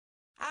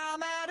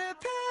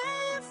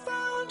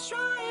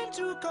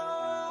trying to go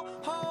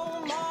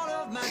home. All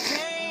of my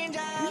change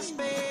I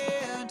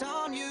spent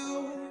on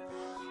you.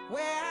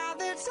 Where have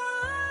the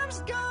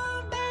times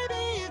gone,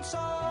 baby? It's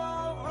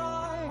all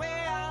wrong.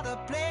 Where are the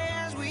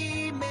plans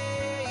we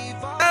made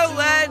for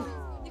two?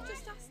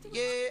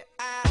 Yeah,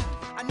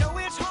 I know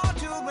it's hard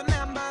to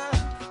remember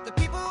the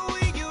people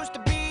we used to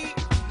be.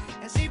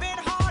 It's even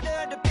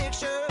harder to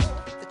picture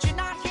that you're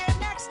not here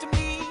next to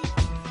me.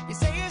 You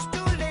say it's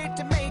too late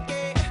to make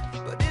it,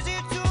 but is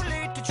it too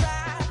late to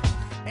try?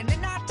 And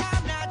in that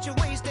time that you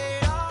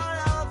wasted, all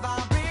of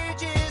our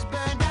bridges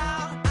burned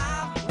out.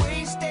 I've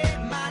wasted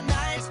my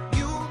nights,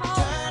 you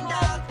turned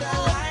out the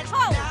lights.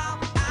 Now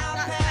I'm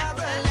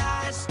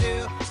paralyzed,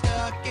 still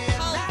stuck in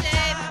that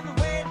time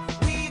when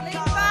we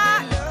called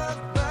it love.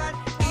 But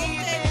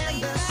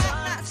even the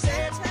sun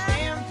sets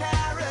in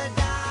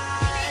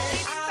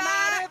paradise. I'm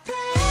out of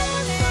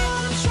place,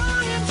 I'm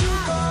trying to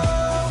go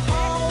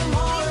home.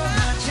 All of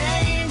my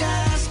change I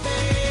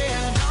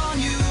spent on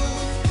you.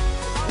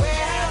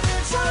 Where have the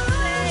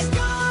times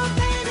gone,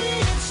 baby?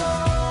 It's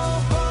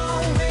all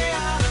wrong. Where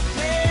are the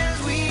plans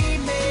we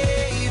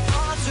made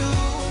for two?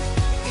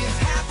 If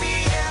happy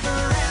ever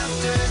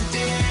afters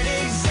did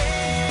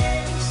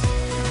exist,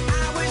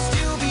 I would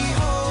still be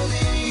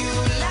holding you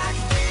like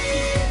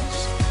this.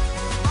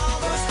 All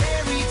those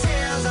fairy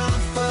tales are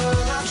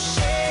full of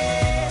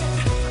shit.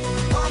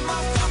 One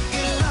more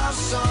fucking love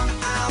song,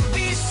 I'll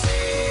be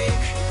sick.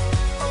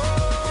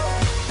 Oh,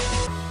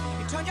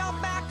 you turn your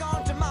back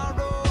on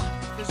tomorrow,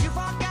 'cause you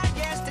forgot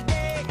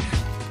yesterday.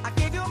 I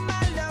gave you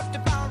my love to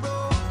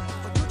borrow,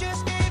 but you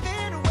just gave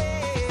it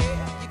away.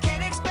 You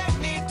can't expect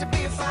me to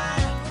be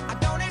fine, I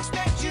don't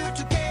expect you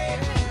to care.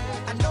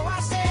 I know I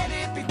said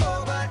it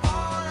before, but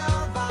all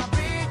of our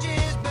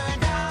bridges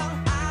burned out.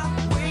 I've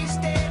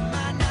wasted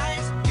my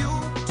nights, you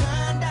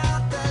turned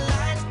out the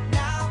lights.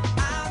 Now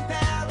I'm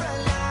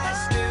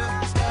paralyzed, still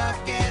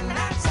stuck in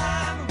that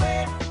time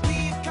when we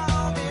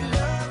called it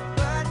love.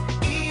 But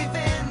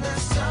even the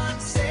sun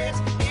sets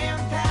in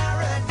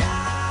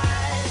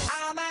paradise.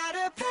 I'm out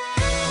of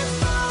place,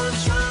 I'm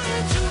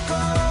trying to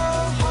go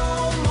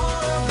home.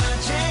 All of my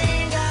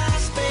change I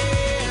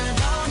spent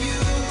on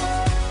you.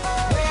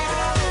 Where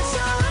have the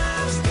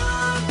times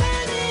gone,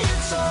 baby?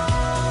 It's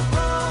all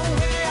wrong.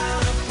 Where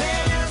are the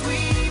plans we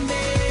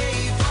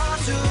made for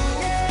two?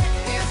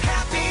 If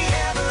happy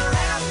ever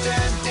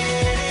afters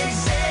did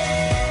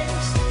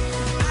exist,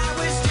 I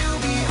would still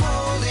be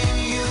holding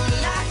you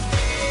like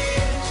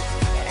this.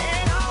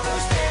 And all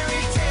those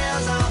fairy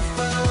tales are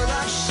full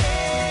of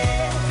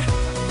shit.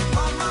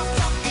 On my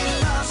fucking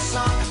love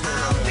song,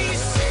 I'll be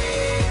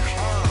sick.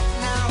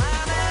 Now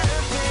I'm at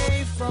a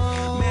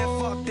payphone. Man,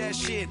 fuck that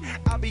shit.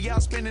 I'll be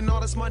out spending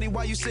all this money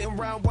while you sitting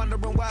around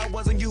wondering why it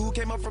wasn't you who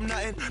came up from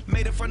nothing.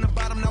 Made it from the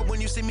bottom, now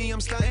when you see me,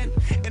 I'm stunting.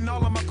 And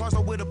all of my cars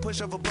are with a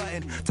push of a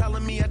button.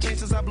 Telling me I changed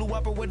since I blew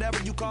up or whatever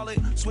you call it.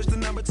 Switch the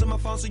number to my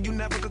phone so you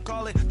never could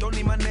call it. Don't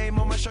need my name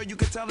on my show, you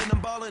could tell it I'm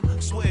ballin'.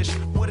 Swish,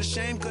 what a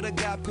shame, could've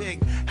got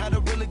picked. Had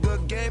a really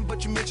good game,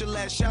 but you missed your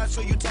last shot.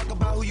 So you talk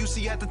about who you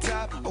see at the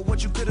top or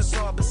what you could've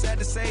saw. But sad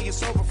to say,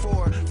 it's over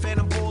for.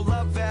 Phantom pull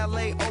up,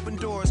 valet, open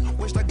doors.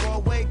 Wished I go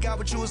away, got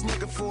what you was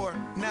looking for.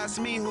 Now it's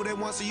me who they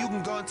want, so you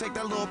can go and take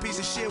that little piece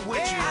of shit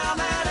with you. I'm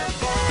out of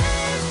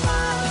place,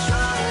 I'm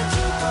trying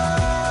to go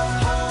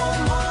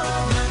home. All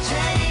of my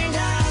change I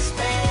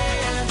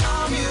spent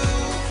on you.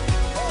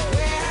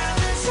 Where have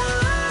the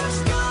times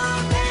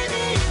gone,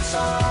 baby? It's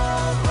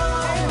all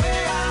wrong.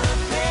 Where are the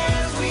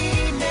plans we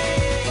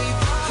made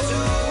for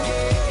two?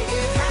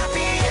 If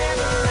happy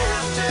ever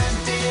afters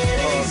did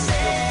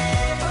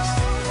exist,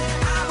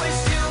 I would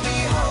still be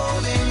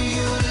holding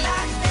you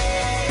like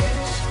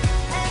this.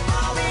 And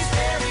all these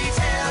fairy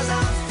tales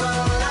are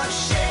full of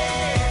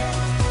shit.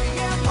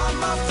 One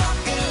more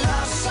fucking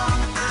love song,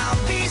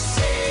 I'll be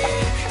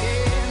sick.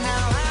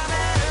 Now I'm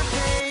at a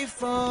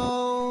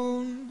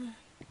payphone.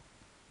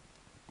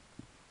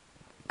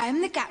 I'm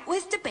the cat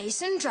with the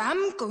bass and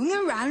drum going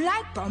around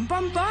like bum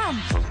bum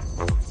bum.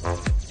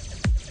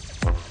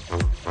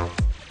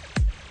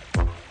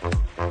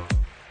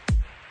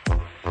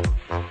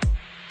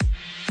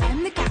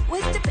 I'm the cat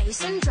with the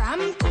bass and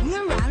drum going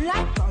around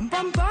like bum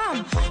bum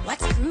bum.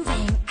 What's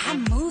grooving?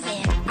 I'm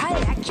moving. I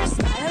like your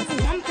style of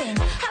lumping.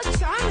 How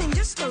charming,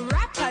 just a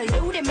rapper.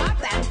 Load him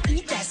up and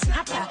eat that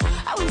snapper.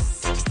 I was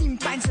 16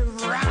 pints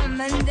of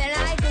rum and then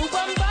I go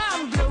bum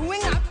bum.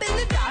 Growing up in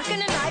the dark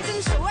and the night,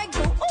 and so I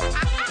go oh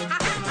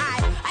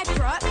I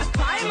brought a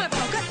pie in my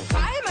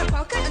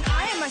pocket, and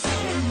I am a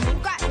second. No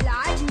got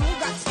life, no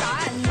got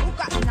style, no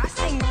got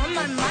nothing on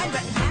my mind,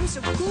 but I'm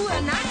so cool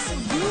and I'm